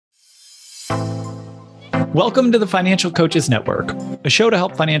Welcome to the Financial Coaches Network, a show to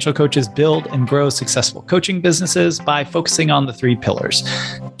help financial coaches build and grow successful coaching businesses by focusing on the three pillars: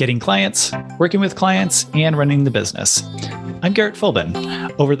 getting clients, working with clients, and running the business. I'm Garrett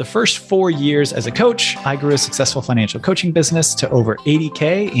Philbin. Over the first 4 years as a coach, I grew a successful financial coaching business to over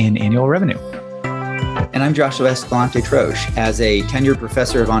 $80K in annual revenue. And I'm Joshua Escalante-Troche. As a tenured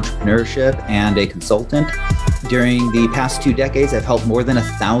professor of entrepreneurship and a consultant, during the past 2 decades, I've helped more than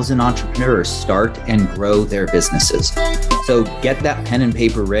 1,000 entrepreneurs start and grow their businesses. So get that pen and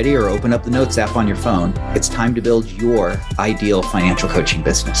paper ready or open up the Notes app on your phone. It's time to build your ideal financial coaching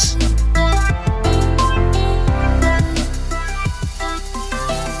business.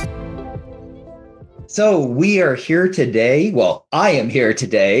 So we are here today. Well, I am here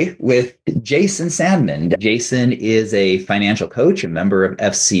today with Jason Sandmann. Jason is a financial coach, a member of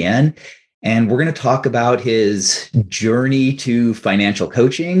FCN, and we're going to talk about his journey to financial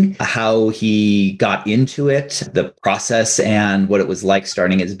coaching, how he got into it, the process, and what it was like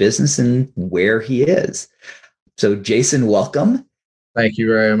starting his business and where he is. So Jason, welcome. Thank you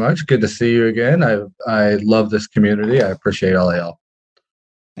very much. Good to see you again. I love this community. I appreciate all y'all.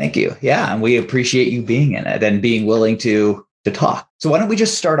 Thank you. Yeah, and we appreciate you being in it and being willing to talk. So why don't we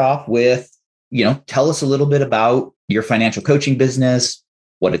just start off with, tell us a little bit about your financial coaching business,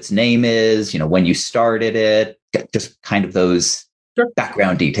 what its name is, when you started it, just kind of those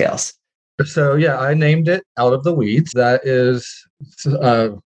background details. So yeah, I named it Out of the Weeds. That is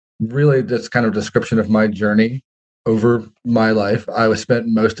really this kind of description of my journey over my life. I spent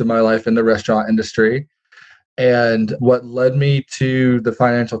most of my life in the restaurant industry. And what led me to the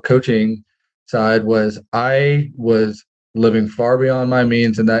financial coaching side was I was living far beyond my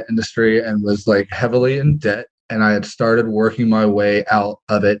means in that industry and was like heavily in debt. And I had started working my way out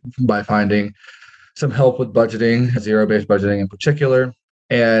of it by finding some help with budgeting, zero-based budgeting in particular,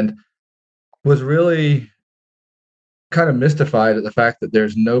 and was really kind of mystified at the fact that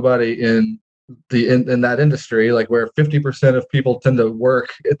there's nobody in that industry, like where 50% of people tend to work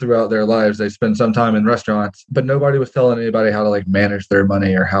throughout their lives. They spend some time in restaurants, but nobody was telling anybody how to like manage their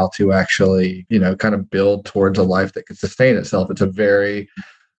money or how to actually, kind of build towards a life that could sustain itself. It's a very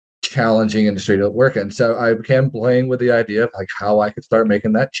challenging industry to work in. So I began playing with the idea of like how I could start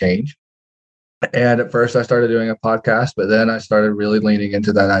making that change. And at first I started doing a podcast, but then I started really leaning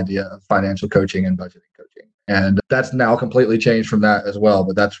into that idea of financial coaching and budgeting coaching. And that's now completely changed from that as well.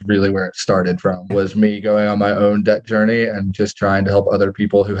 But that's really where it started from, was me going on my own debt journey and just trying to help other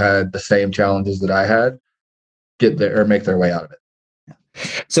people who had the same challenges that I had get there or make their way out of it.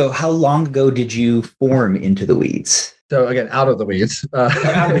 So how long ago did you form Into the Weeds? So again, Out of the Weeds. Sorry,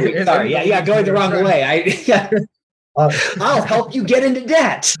 going the wrong way. I'll help you get into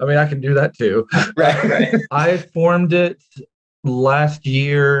debt. I mean, I can do that too. Right. I formed it last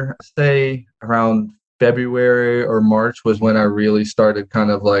year, say around February or March was when I really started kind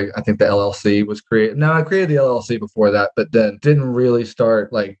of like, I think the LLC was created. Now I created the LLC before that, but then didn't really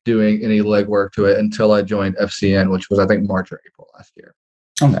start like doing any legwork to it until I joined FCN, which was I think March or April last year.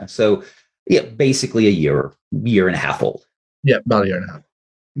 Okay. So yeah, basically a year and a half old. Yeah, about a year and a half.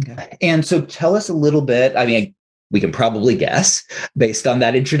 Okay. And so tell us a little bit, we can probably guess based on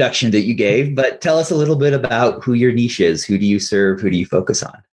that introduction that you gave, but tell us a little bit about who your niche is. Who do you serve? Who do you focus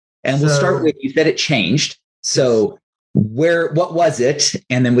on? And we'll start with, you said it changed. So what was it?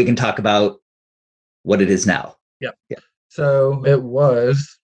 And then we can talk about what it is now. Yeah. So it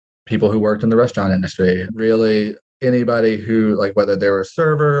was people who worked in the restaurant industry. Really anybody who, like, whether they were a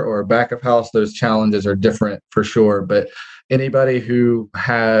server or a back of house, those challenges are different for sure. But anybody who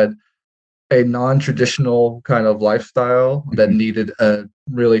had a non-traditional kind of lifestyle that needed a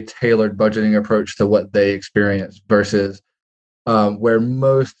really tailored budgeting approach to what they experienced versus where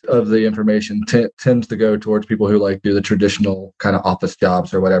most of the information tends to go towards people who like do the traditional kind of office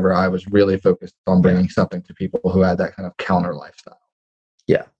jobs or whatever. I was really focused on bringing something to people who had that kind of counter lifestyle.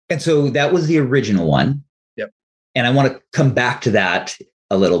 Yeah. And so that was the original one. Yep. And I want to come back to that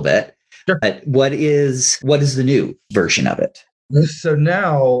a little bit. Sure. But what is the new version of it? So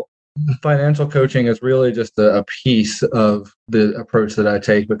now financial coaching is really just a piece of the approach that I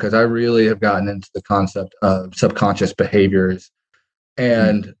take, because I really have gotten into the concept of subconscious behaviors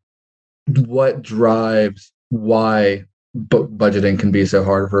and what drives why budgeting can be so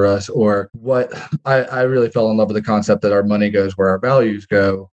hard for us, or what I really fell in love with the concept that our money goes where our values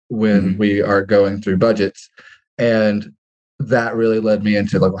go when we are going through budgets. And that really led me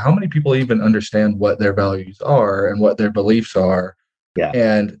into like, well, how many people even understand what their values are and what their beliefs are? Yeah.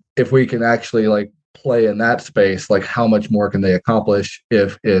 And if we can actually like play in that space, like how much more can they accomplish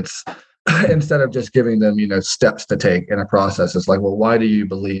if it's instead of just giving them, steps to take in a process, it's like, well, why do you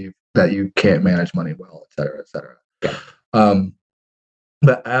believe that you can't manage money well, et cetera, et cetera. Yeah.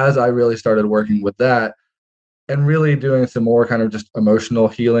 But as I really started working with that and really doing some more kind of just emotional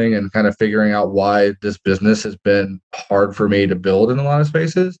healing and kind of figuring out why this business has been hard for me to build in a lot of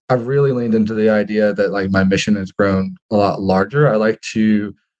spaces, I've really leaned into the idea that like my mission has grown a lot larger. I like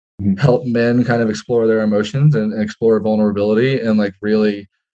to help men kind of explore their emotions and explore vulnerability in like really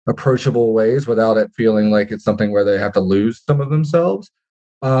approachable ways without it feeling like it's something where they have to lose some of themselves.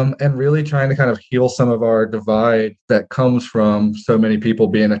 And really trying to kind of heal some of our divide that comes from so many people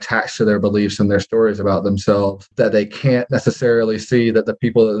being attached to their beliefs and their stories about themselves that they can't necessarily see that the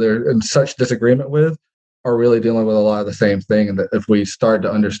people that they're in such disagreement with are really dealing with a lot of the same thing. And that if we start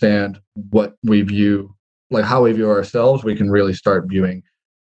to understand what we view, like how we view ourselves, we can really start viewing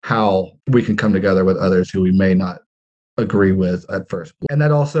how we can come together with others who we may not agree with at first. And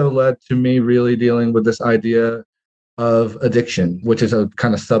that also led to me really dealing with this idea of addiction, which is a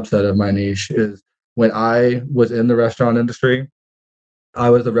kind of subset of my niche. Is when I was in the restaurant industry,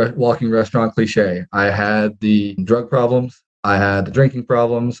 I was the walking restaurant cliche. I had the drug problems, I had the drinking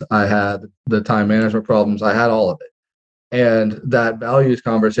problems, I had the time management problems, I had all of it. And that values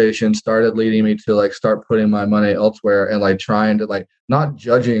conversation started leading me to like start putting my money elsewhere and like trying to like not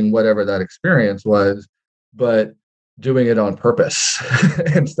judging whatever that experience was, but doing it on purpose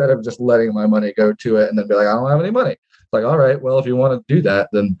instead of just letting my money go to it and then be like, I don't have any money. It's like, all right, well, if you want to do that,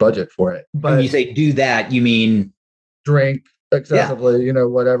 then budget for it. But when you say do that, you mean drink excessively, you know,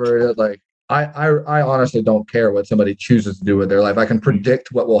 whatever it is. Like I honestly don't care what somebody chooses to do with their life. I can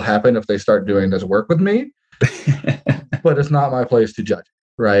predict what will happen if they start doing this work with me. But it's not my place to judge,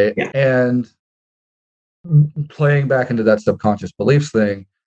 right? Yeah. And playing back into that subconscious beliefs thing,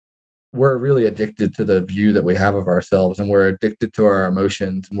 we're really addicted to the view that we have of ourselves, and we're addicted to our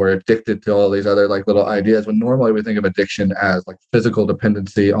emotions, and we're addicted to all these other like little ideas when normally we think of addiction as like physical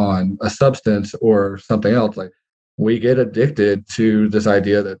dependency on a substance or something else. Like we get addicted to this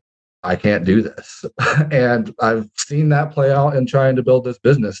idea that I can't do this. And I've seen that play out in trying to build this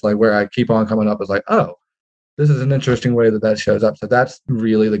business, like where I keep on coming up as like, oh, this is an interesting way that shows up. So that's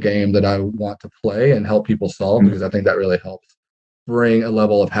really the game that I want to play and help people solve, because I think that really helps bring a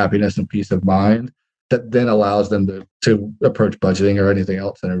level of happiness and peace of mind that then allows them to approach budgeting or anything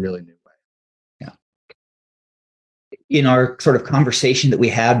else in a really new way. Yeah. In our sort of conversation that we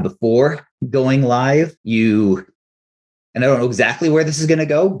had before going live, and I don't know exactly where this is going to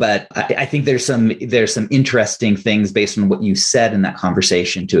go, but I think there's some interesting things based on what you said in that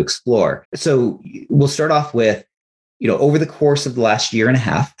conversation to explore. So we'll start off with, over the course of the last year and a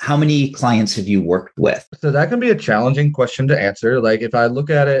half, how many clients have you worked with? So that can be a challenging question to answer. Like if I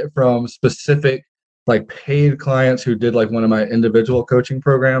look at it from specific like paid clients who did like one of my individual coaching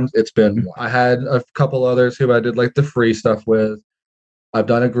programs, it's been, I had a couple others who I did like the free stuff with. I've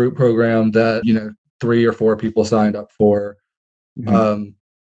done a group program that, 3 or 4 people signed up for. And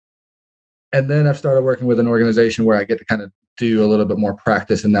then I've started working with an organization where I get to kind of do a little bit more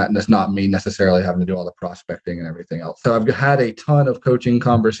practice in that. And it's not me necessarily having to do all the prospecting and everything else. So I've had a ton of coaching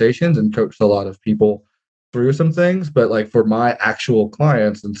conversations and coached a lot of people through some things. But like for my actual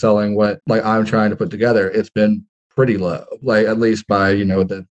clients and selling what like I'm trying to put together, it's been pretty low, like at least by,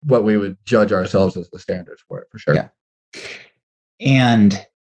 what we would judge ourselves as the standards for it, for sure. Yeah. And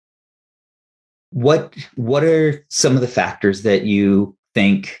what are some of the factors that you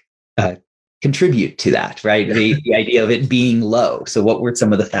think contribute to that, right? Yeah. The idea of it being low. So what were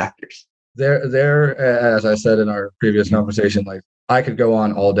some of the factors? There, as I said in our previous conversation, like I could go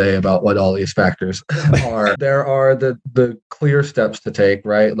on all day about what all these factors are. There are the clear steps to take,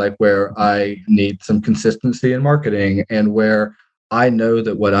 right? Like where I need some consistency in marketing and where I know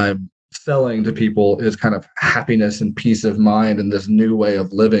that what I'm selling to people is kind of happiness and peace of mind and this new way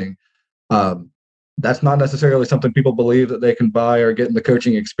of living. That's not necessarily something people believe that they can buy or get in the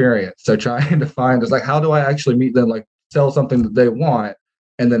coaching experience. So trying to find is like, how do I actually meet them, like sell something that they want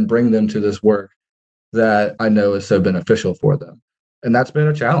and then bring them to this work that I know is so beneficial for them. And that's been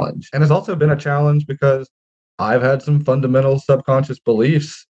a challenge. And it's also been a challenge because I've had some fundamental subconscious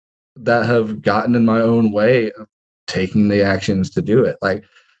beliefs that have gotten in my own way of taking the actions to do it. Like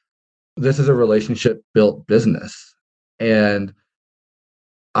this is a relationship built business. And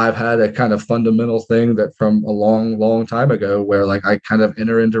I've had a kind of fundamental thing that from a long, long time ago where like I kind of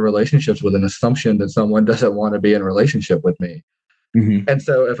enter into relationships with an assumption that someone doesn't want to be in a relationship with me. Mm-hmm. And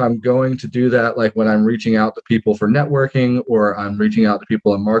so if I'm going to do that, like when I'm reaching out to people for networking or I'm reaching out to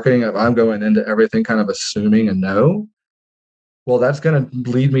people in marketing, if I'm going into everything kind of assuming a no, well, that's going to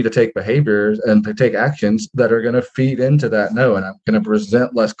lead me to take behaviors and to take actions that are going to feed into that no, and I'm going to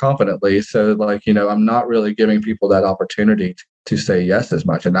present less confidently. So like, I'm not really giving people that opportunity to say yes as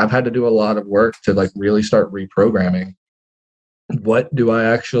much. And I've had to do a lot of work to like really start reprogramming. What do I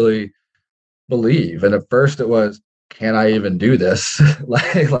actually believe? And at first it was, can I even do this?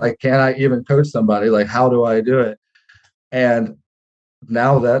 like, can I even coach somebody? Like, how do I do it? And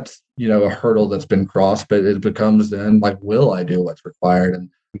now that's, a hurdle that's been crossed, but it becomes then like, will I do what's required?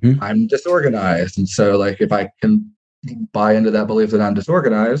 And I'm disorganized. And so like, if I can buy into that belief that I'm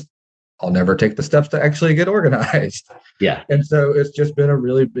disorganized, I'll never take the steps to actually get organized. Yeah. And so it's just been a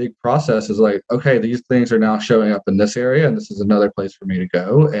really big process is like, okay, these things are now showing up in this area and this is another place for me to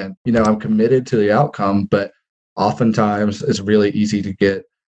go. And, I'm committed to the outcome, but oftentimes it's really easy to get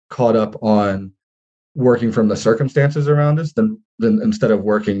caught up on working from the circumstances around us than instead of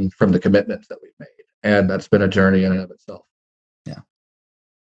working from the commitments that we've made. And that's been a journey in and of itself. Yeah.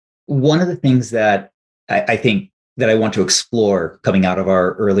 One of the things that I think that I want to explore coming out of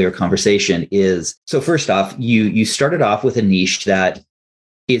our earlier conversation is, so first off, you started off with a niche that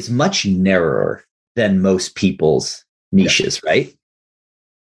is much narrower than most people's niches, right?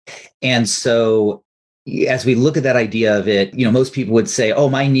 And so as we look at that idea of it, most people would say, oh,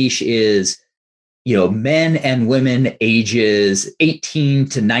 my niche is men and women ages 18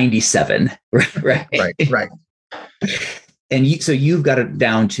 to 97, right? Right. And so you've got it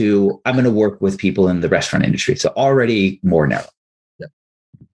down to, I'm going to work with people in the restaurant industry. So already more narrow. Yeah.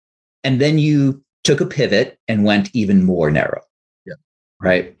 And then you took a pivot and went even more narrow. Yeah.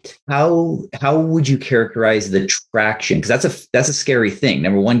 Right. How would you characterize the traction? Because that's a scary thing.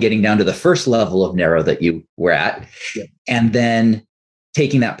 Number one, getting down to the first level of narrow that you were at, and then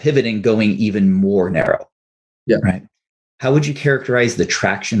taking that pivot and going even more narrow. Yeah. Right. How would you characterize the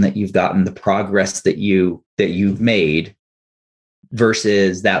traction that you've gotten, the progress that you've made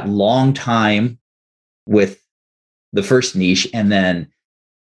versus that long time with the first niche and then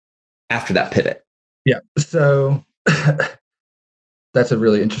after that pivot? Yeah. So that's a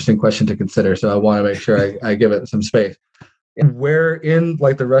really interesting question to consider. So I want to make sure I give it some space. Where in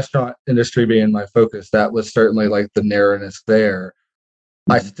like the restaurant industry being my focus, that was certainly like the narrowness there.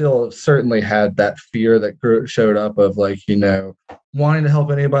 I still certainly had that fear that showed up of like, wanting to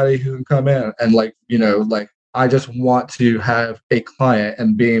help anybody who can come in and like, I just want to have a client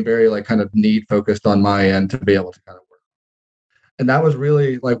and being very like kind of need focused on my end to be able to kind of work. And that was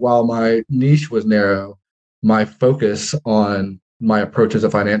really like, while my niche was narrow, my focus on my approach as a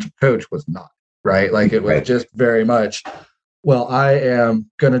financial coach was not, right? Like it was just very much, well, I am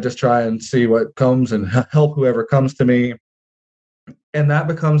going to just try and see what comes and help whoever comes to me. And that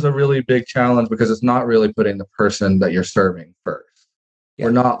becomes a really big challenge because it's not really putting the person that you're serving first. Yeah.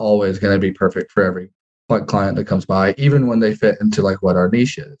 We're not always going to be perfect for every client that comes by, even when they fit into like what our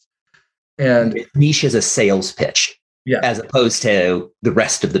niche is. And niche is a sales pitch, as opposed to the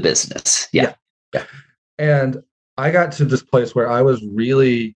rest of the business. Yeah. And I got to this place where I was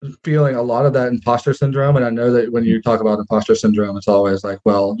really feeling a lot of that imposter syndrome. And I know that when you talk about imposter syndrome, it's always like,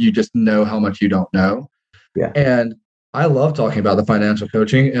 well, you just know how much you don't know. Yeah. And I love talking about the financial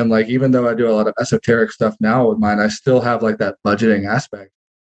coaching. And like, even though I do a lot of esoteric stuff now with mine, I still have like that budgeting aspect.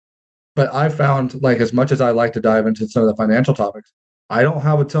 But I found like, as much as I like to dive into some of the financial topics, I don't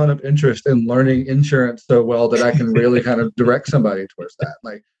have a ton of interest in learning insurance so well that I can really kind of direct somebody towards that.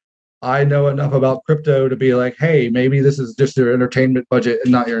 Like, I know enough about crypto to be like, hey, maybe this is just your entertainment budget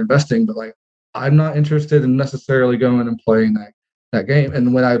and not your investing. But like, I'm not interested in necessarily going and playing that game.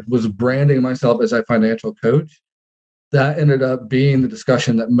 And when I was branding myself as a financial coach, that ended up being the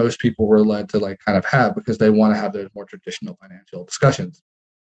discussion that most people were led to like kind of have because they want to have those more traditional financial discussions.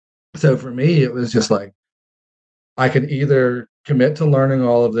 So for me, it was just like, I can either commit to learning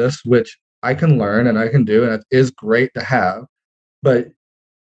all of this, which I can learn and I can do, and it is great to have. But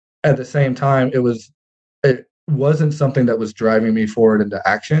at the same time, it wasn't something that was driving me forward into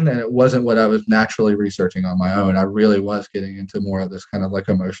action. And it wasn't what I was naturally researching on my own. I really was getting into more of this kind of like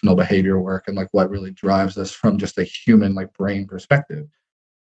emotional behavior work and like what really drives us from just a human like brain perspective.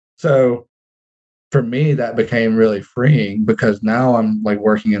 So for me, that became really freeing because now I'm like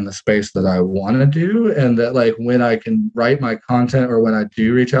working in the space that I want to do. And that like when I can write my content or when I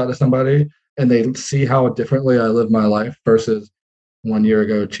do reach out to somebody and they see how differently I live my life versus 1 year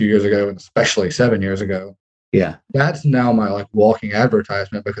ago, 2 years ago, and especially 7 years ago. Yeah. That's now my like walking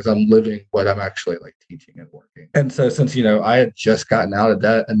advertisement because I'm living what I'm actually like teaching and working. And so since, I had just gotten out of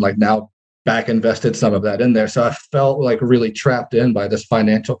debt and like now back invested some of that in there. So I felt like really trapped in by this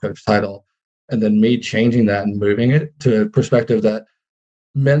financial coach title. And then me changing that and moving it to a perspective that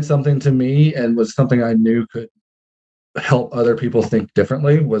meant something to me and was something I knew could help other people think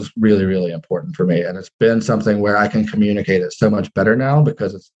differently was really, really important for me. And it's been something where I can communicate it so much better now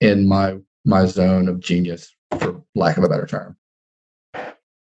because it's in my zone of genius, for lack of a better term.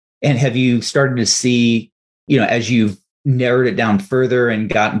 And have you started to see, as you've narrowed it down further and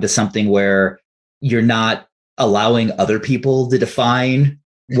gotten to something where you're not allowing other people to define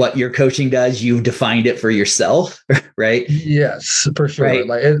what your coaching does, you've defined it for yourself, right? Yes, for sure.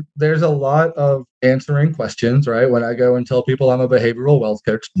 Right. There's a lot of answering questions, right? When I go and tell people I'm a behavioral wealth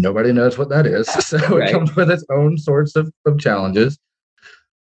coach, nobody knows what that is. So it comes with its own sorts of challenges.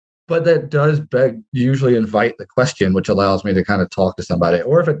 But that does usually invite the question, which allows me to kind of talk to somebody.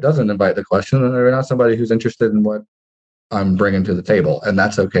 Or if it doesn't invite the question, then they're not somebody who's interested in what I'm bringing to the table. And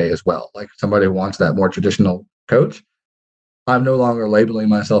that's okay as well. Like somebody wants that more traditional coach, I'm no longer labeling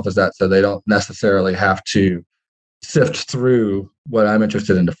myself as that. So they don't necessarily have to sift through what I'm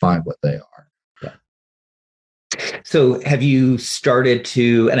interested in to find what they are. So have you started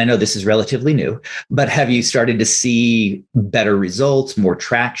to, and I know this is relatively new, but have you started to see better results, more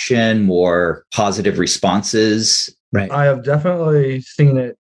traction, more positive responses? Right. I have definitely seen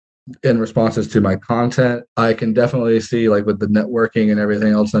it in responses to my content. I can definitely see, like with the networking and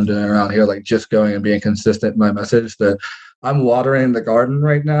everything else I'm doing around here, like just going and being consistent in my message, that I'm watering the garden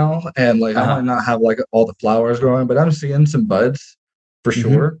right now. And like, I might not have like all the flowers growing, but I'm seeing some buds for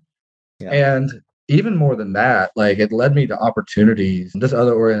sure. Yeah. And even more than that, like it led me to opportunities. This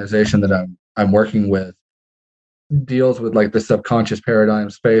other organization that I'm working with deals with like the subconscious paradigm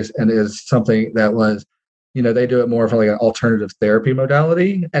space and is something that was, they do it more for like an alternative therapy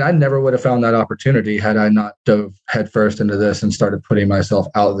modality. And I never would have found that opportunity had I not dove headfirst into this and started putting myself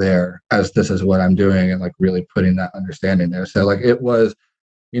out there as this is what I'm doing and like really putting that understanding there. So like it was,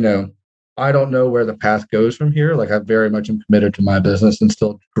 I don't know where the path goes from here. Like I very much am committed to my business and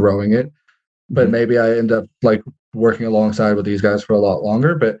still growing it. But maybe I end up like working alongside with these guys for a lot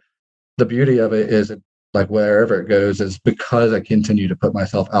longer. But the beauty of it is like wherever it goes is because I continue to put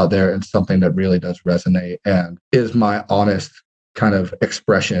myself out there in something that really does resonate and is my honest kind of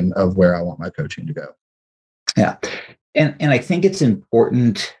expression of where I want my coaching to go. Yeah. And I think it's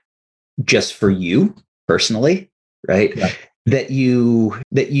important just for you personally, right? Yeah. That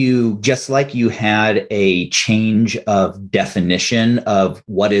you just like you had a change of definition of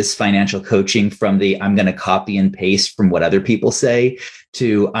what is financial coaching from the I'm going to copy and paste from what other people say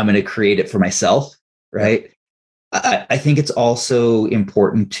to I'm going to create it for myself, right? Yeah. I think it's also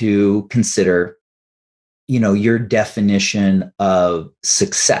important to consider, your definition of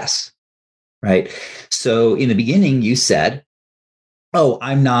success, right? So in the beginning, you said, oh,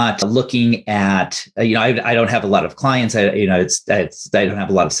 I'm not looking at, I don't have a lot of clients. I don't have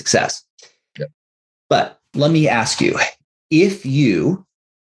a lot of success. Yep. But let me ask you, if you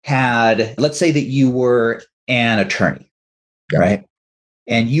had, let's say that you were an attorney, right?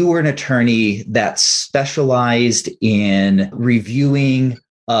 And you were an attorney that specialized in reviewing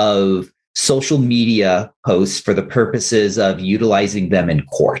of social media posts for the purposes of utilizing them in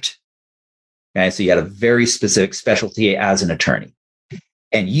court. Okay, so you had a very specific specialty as an attorney.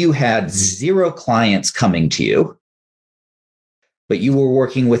 And you had 0 clients coming to you, but you were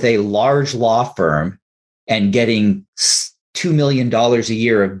working with a large law firm and getting $2 million a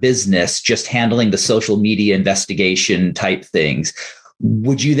year of business just handling the social media investigation type things.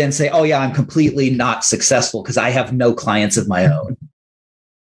 Would you then say, oh yeah, I'm completely not successful because I have no clients of my own?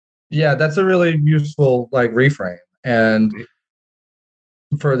 Yeah, that's a really useful like reframe. And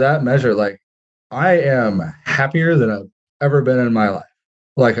for that measure, like I am happier than I've ever been in my life.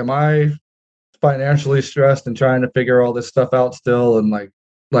 Like, am I financially stressed and trying to figure all this stuff out still and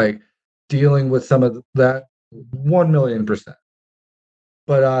like dealing with some of that? 1,000,000%.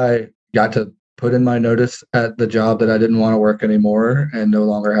 But I got to put in my notice at the job that I didn't want to work anymore and no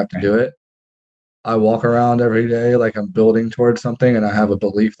longer have to do it. I walk around every day like I'm building towards something and I have a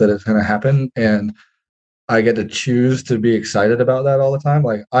belief that it's going to happen. And I get to choose to be excited about that all the time.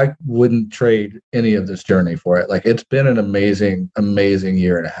 Like I wouldn't trade any of this journey for it. Like it's been an amazing, amazing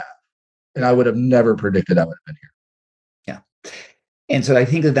year and a half. And I would have never predicted I would have been here. Yeah. And so I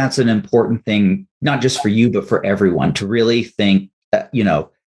think that that's an important thing, not just for you, but for everyone to really think,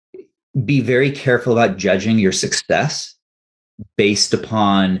 be very careful about judging your success based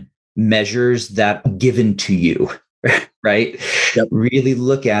upon measures that are given to you, right? Yep. Really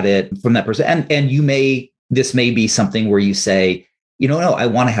look at it from that person. And this may be something where you say, no, I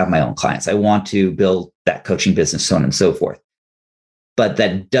want to have my own clients. I want to build that coaching business, so on and so forth. But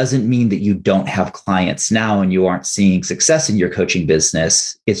that doesn't mean that you don't have clients now and you aren't seeing success in your coaching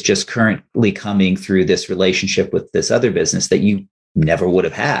business. It's just currently coming through this relationship with this other business that you never would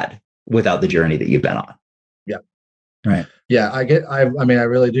have had without the journey that you've been on. Yeah. Right. Yeah, I mean, I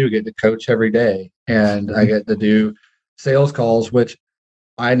really do get to coach every day, and I get to do sales calls, which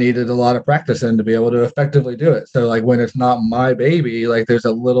I needed a lot of practice in to be able to effectively do it. So like when it's not my baby, like there's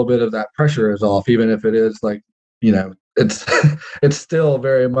a little bit of that pressure is off, even if it is like, it's it's still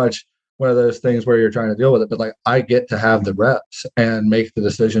very much one of those things where you're trying to deal with it. But like I get to have the reps and make the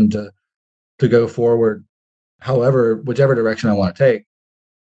decision to go forward, whichever direction I want to take.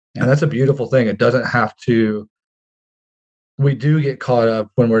 And that's a beautiful thing. It doesn't have to. We do get caught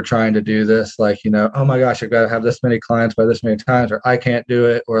up when we're trying to do this, like, oh my gosh, I've got to have this many clients by this many times, or I can't do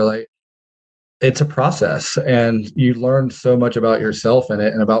it, or like it's a process and you learn so much about yourself in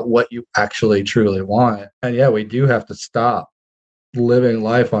it and about what you actually truly want. And yeah, we do have to stop living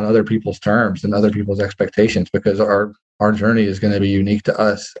life on other people's terms and other people's expectations, because our journey is going to be unique to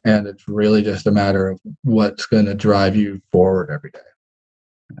us. And it's really just a matter of what's going to drive you forward every day.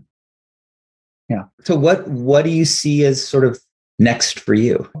 Yeah. So what do you see as sort of next for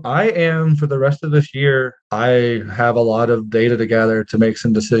you? I am, for the rest of this year, I have a lot of data to gather to make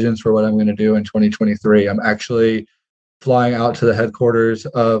some decisions for what I'm going to do in 2023. I'm actually flying out to the headquarters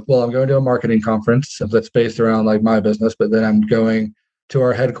I'm going to a marketing conference that's based around like my business, but then I'm going to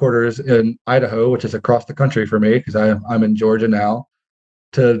our headquarters in Idaho, which is across the country for me because I'm in Georgia now,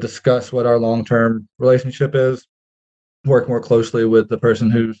 to discuss what our long-term relationship is, work more closely with the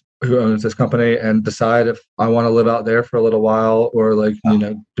person who owns this company, and decide if I want to live out there for a little while or like,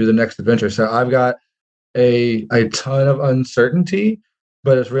 do the next adventure. So I've got a ton of uncertainty,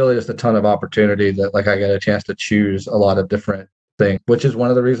 but it's really just a ton of opportunity that like I get a chance to choose a lot of different things, which is one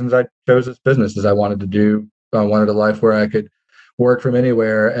of the reasons I chose this business. Is I wanted a life where I could work from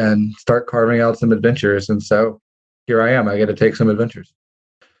anywhere and start carving out some adventures. And so here I am. I get to take some adventures.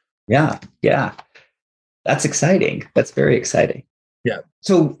 Yeah. Yeah. That's exciting. That's very exciting. Yeah.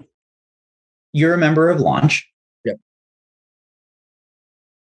 So you're a member of Launch. Yep.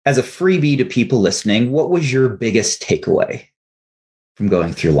 As a freebie to people listening, what was your biggest takeaway from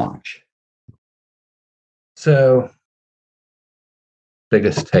going through Launch? So,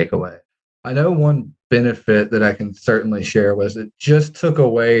 biggest takeaway. I know one benefit that I can certainly share was it just took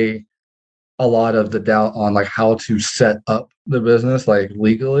away a lot of the doubt on like how to set up the business like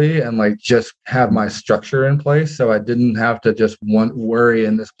legally and like just have my structure in place. So I didn't have to just worry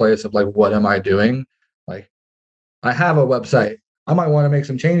in this place of like, what am I doing? Like I have a website. I might want to make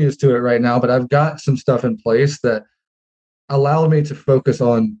some changes to it right now, but I've got some stuff in place that allowed me to focus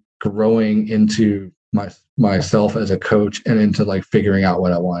on growing into myself as a coach and into like figuring out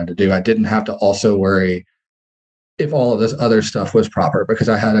what I wanted to do. I didn't have to also worry if all of this other stuff was proper because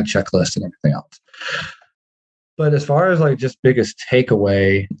I had a checklist and everything else. But as far as like just biggest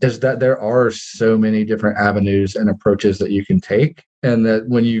takeaway is that there are so many different avenues and approaches that you can take. And that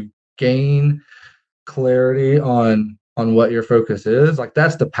when you gain clarity on what your focus is, like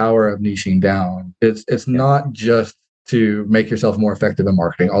that's the power of niching down. It's not just to make yourself more effective in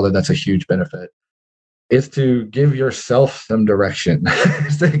marketing, although that's a huge benefit. It's to give yourself some direction.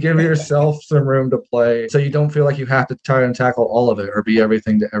 It's to give yourself some room to play so you don't feel like you have to try and tackle all of it or be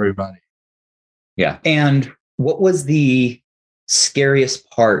everything to everybody. Yeah. And what was the scariest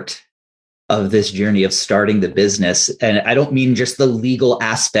part of this journey of starting the business? And I don't mean just the legal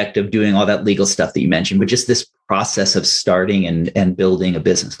aspect of doing all that legal stuff that you mentioned, but just this process of starting and building a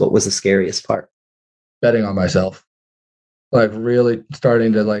business. What was the scariest part? Betting on myself. Like really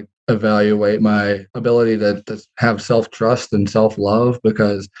starting to like evaluate my ability to have self-trust and self-love,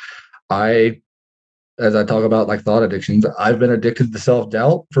 because as I talk about like thought addictions, I've been addicted to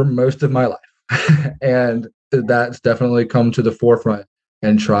self-doubt for most of my life. And that's definitely come to the forefront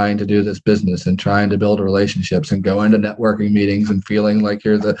in trying to do this business and trying to build relationships and go into networking meetings and feeling like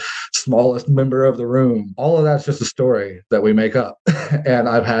you're the smallest member of the room. All of that's just a story that we make up. And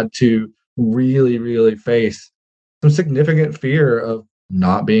I've had to really, really face some significant fear of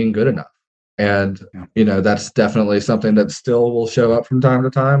not being good enough. And, that's definitely something that still will show up from time to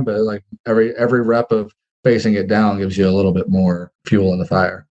time, but like every rep of facing it down gives you a little bit more fuel in the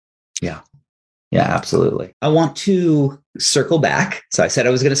fire. Yeah. Yeah, absolutely. I want to circle back. So I said I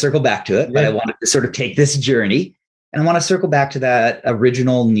was going to circle back to it, but I wanted to sort of take this journey, and I want to circle back to that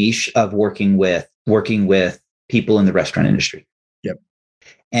original niche of working with people in the restaurant industry. Yep.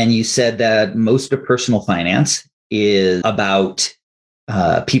 And you said that most of personal finance is about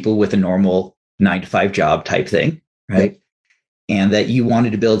people with a normal 9-to-5 job type thing, right? Yep. And that you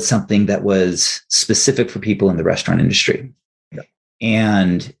wanted to build something that was specific for people in the restaurant industry. Yep.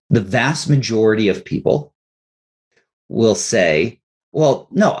 And the vast majority of people will say, well,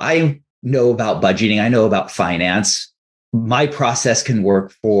 no, I know about budgeting. I know about finance. My process can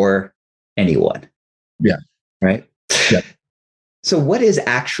work for anyone. Yeah. Right. Yep. So what is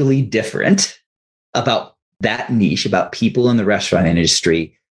actually different about that niche, about people in the restaurant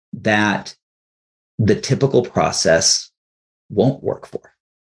industry, that the typical process won't work for?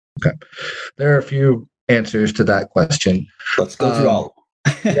 Okay. There are a few answers to that question. Let's go through all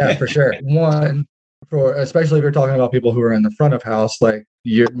of them. Yeah, for sure. One, especially if you're talking about people who are in the front of house, like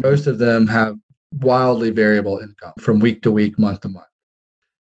most of them have wildly variable income from week to week, month to month.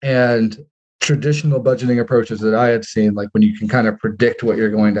 And traditional budgeting approaches that I had seen, like when you can kind of predict what you're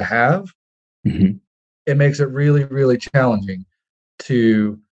going to have, it makes it really, really challenging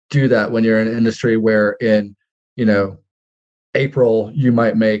to do that when you're in an industry where in, April, you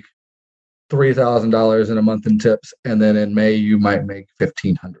might make $3,000 in a month in tips, and then in May you might make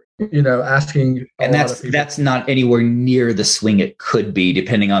 $1,500. Asking and that's not anywhere near the swing it could be,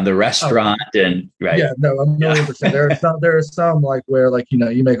 depending on the restaurant. And right, yeah, no, 1,000,000%. There are some like where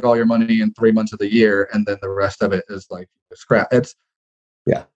you make all your money in 3 months of the year, and then the rest of it is like scrap.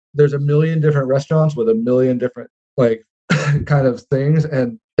 There's a million different restaurants with a million different kind of things,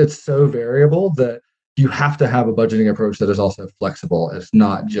 and it's so variable that you have to have a budgeting approach that is also flexible. It's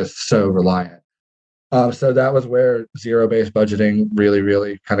not just so reliant. So that was where zero-based budgeting really,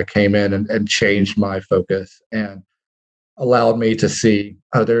 really kind of came in and changed my focus and allowed me to see,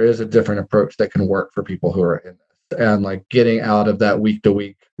 there is a different approach that can work for people who are in this. And getting out of that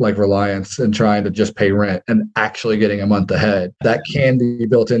week-to-week reliance and trying to just pay rent and actually getting a month ahead, that can be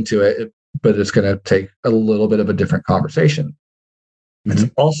built into it, but it's going to take a little bit of a different conversation. It's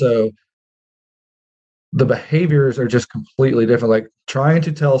also, the behaviors are just completely different. Like trying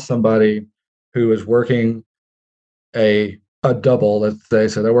to tell somebody who is working a double, let's say,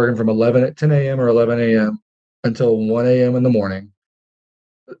 so they're working from 10 a.m. or 11 a.m. until 1 a.m. in the morning,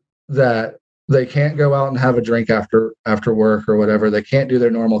 that they can't go out and have a drink after work or whatever. They can't do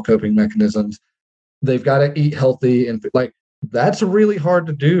their normal coping mechanisms. They've got to eat healthy, and that's really hard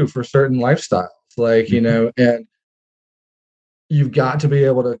to do for certain lifestyles. And you've got to be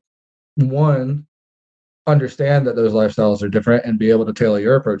able to, one, understand that those lifestyles are different and be able to tailor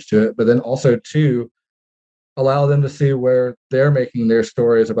your approach to it, but then also two, allow them to see where they're making their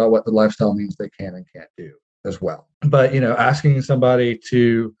stories about what the lifestyle means they can and can't do as well. But asking somebody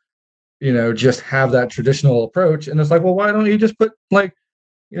to just have that traditional approach, and it's like, well, why don't you just put $50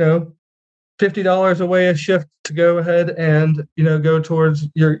 away a shift to go ahead and go towards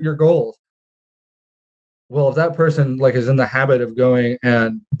your goals? Well, if that person is in the habit of going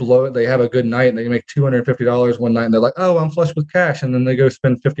and they have a good night and they make $250 one night and they're like, oh, I'm flush with cash. And then they go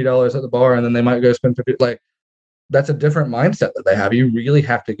spend $50 at the bar, and then they might go spend $50. That's a different mindset that they have. You really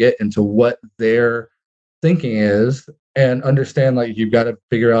have to get into what their thinking is and understand, you've got to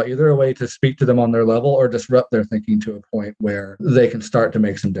figure out either a way to speak to them on their level or disrupt their thinking to a point where they can start to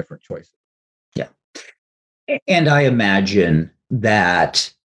make some different choices. Yeah. And I imagine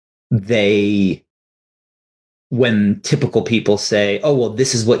that when typical people say, oh, well,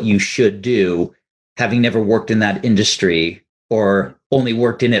 this is what you should do, having never worked in that industry or only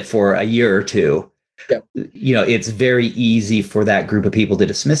worked in it for a year or two, it's very easy for that group of people to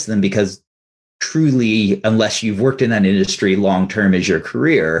dismiss them, because truly, unless you've worked in that industry long-term as your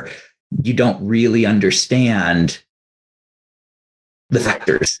career, you don't really understand the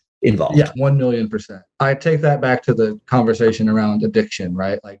factors involved. Yeah, 1,000,000%. I take that back to the conversation around addiction,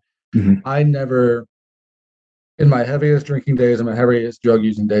 right? I never, in my heaviest drinking days and my heaviest drug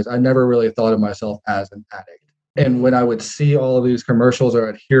using days, I never really thought of myself as an addict. And when I would see all of these commercials or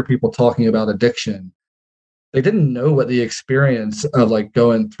I'd hear people talking about addiction, they didn't know what the experience of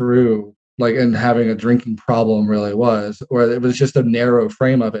going through and having a drinking problem really was, or it was just a narrow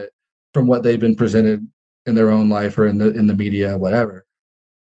frame of it from what they've been presented in their own life or in the media, whatever.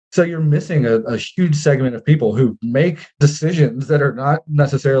 So you're missing a huge segment of people who make decisions that are not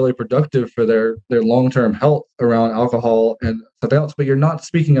necessarily productive for their long-term health around alcohol and something else, but you're not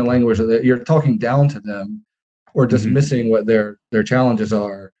speaking a language that you're talking down to them or dismissing what their challenges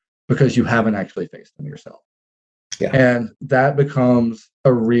are because you haven't actually faced them yourself. Yeah. And that becomes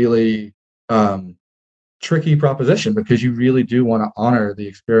a really tricky proposition, because you really do want to honor the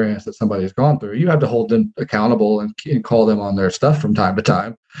experience that somebody's gone through. You have to hold them accountable and call them on their stuff from time to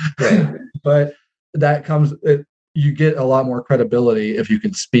time. Right. But that you get a lot more credibility if you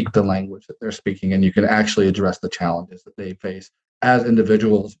can speak the language that they're speaking, and you can actually address the challenges that they face as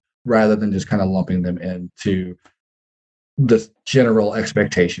individuals, rather than just kind of lumping them into this general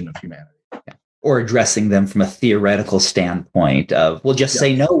expectation of humanity. Or addressing them from a theoretical standpoint of, well, just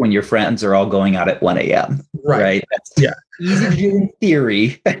say no when your friends are all going out at 1 a.m. right? That's easy to do in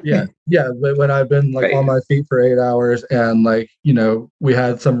theory. Yeah. But when I've been like on my feet for 8 hours and like, we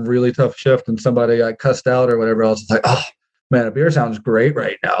had some really tough shift and somebody got cussed out or whatever else, it's like, oh man, a beer sounds great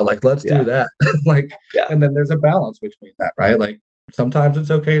right now. Like, let's do that. And then there's a balance between that, right? Like sometimes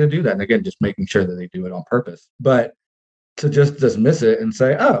it's okay to do that. And again, just making sure that they do it on purpose. But to just dismiss it and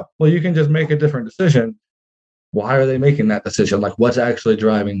say, oh, well, you can just make a different decision. Why are they making that decision? Like, what's actually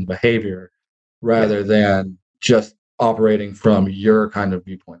driving the behavior rather than just operating from your kind of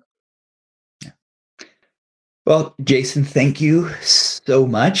viewpoint? Yeah. Well, Jason, thank you so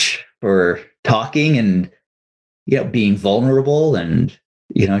much for talking and being vulnerable and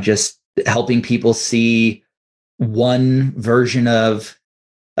just helping people see one version of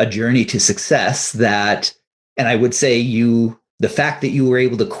a journey to success that. And I would say the fact that you were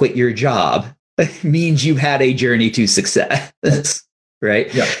able to quit your job means you had a journey to success,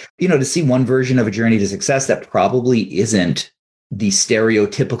 right? Yeah. To see one version of a journey to success that probably isn't the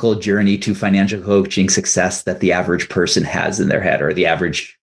stereotypical journey to financial coaching success that the average person has in their head or the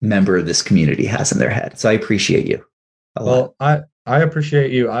average member of this community has in their head. So I appreciate you a lot. Well, I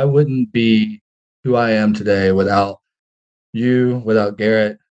appreciate you. I wouldn't be who I am today without you, without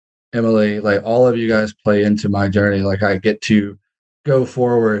Garrett, Emily, like all of you guys play into my journey. Like I get to go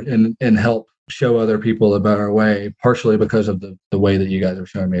forward and help show other people a better way, partially because of the way that you guys have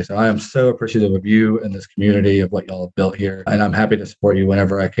shown me. So I am so appreciative of you and this community of what y'all have built here. And I'm happy to support you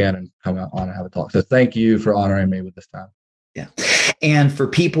whenever I can and come out on and have a talk. So thank you for honoring me with this time. Yeah. And for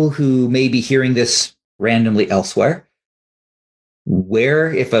people who may be hearing this randomly elsewhere,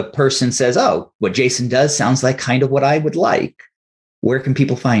 where if a person says, oh, what Jason does sounds like kind of what I would like, where can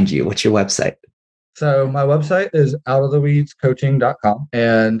people find you? What's your website? So my website is outoftheweedscoaching.com,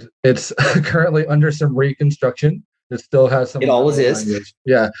 and it's currently under some reconstruction. It still has some. It always is. Language.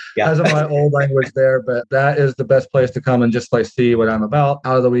 Yeah. Has some of my old language there, but that is the best place to come and just like see what I'm about.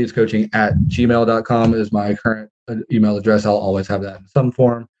 outoftheweedscoaching@gmail.com is my current email address. I'll always have that in some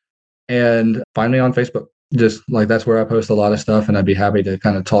form. And find me on Facebook. Just like that's where I post a lot of stuff, and I'd be happy to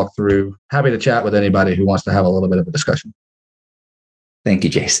kind of happy to chat with anybody who wants to have a little bit of a discussion. Thank you,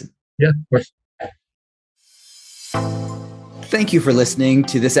 Jason. Yeah, of course. Thank you for listening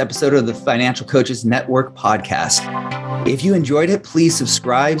to this episode of the Financial Coaches Network podcast. If you enjoyed it, please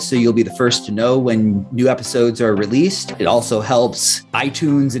subscribe so you'll be the first to know when new episodes are released. It also helps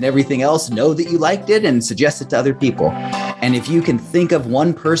iTunes and everything else know that you liked it and suggest it to other people. And if you can think of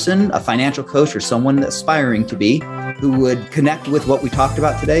one person, a financial coach or someone aspiring to be, who would connect with what we talked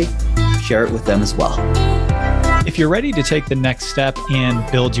about today, share it with them as well. If you're ready to take the next step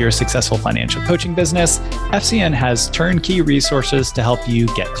and build your successful financial coaching business, FCN has turnkey resources to help you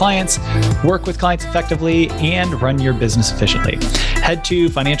get clients, work with clients effectively, and run your business efficiently. Head to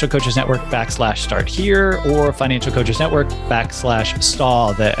financialcoachesnetwork.com/start here or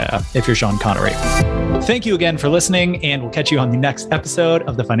financialcoachesnetwork.com/stall if you're Sean Connery. Thank you again for listening, and we'll catch you on the next episode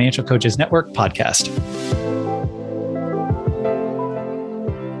of the Financial Coaches Network podcast.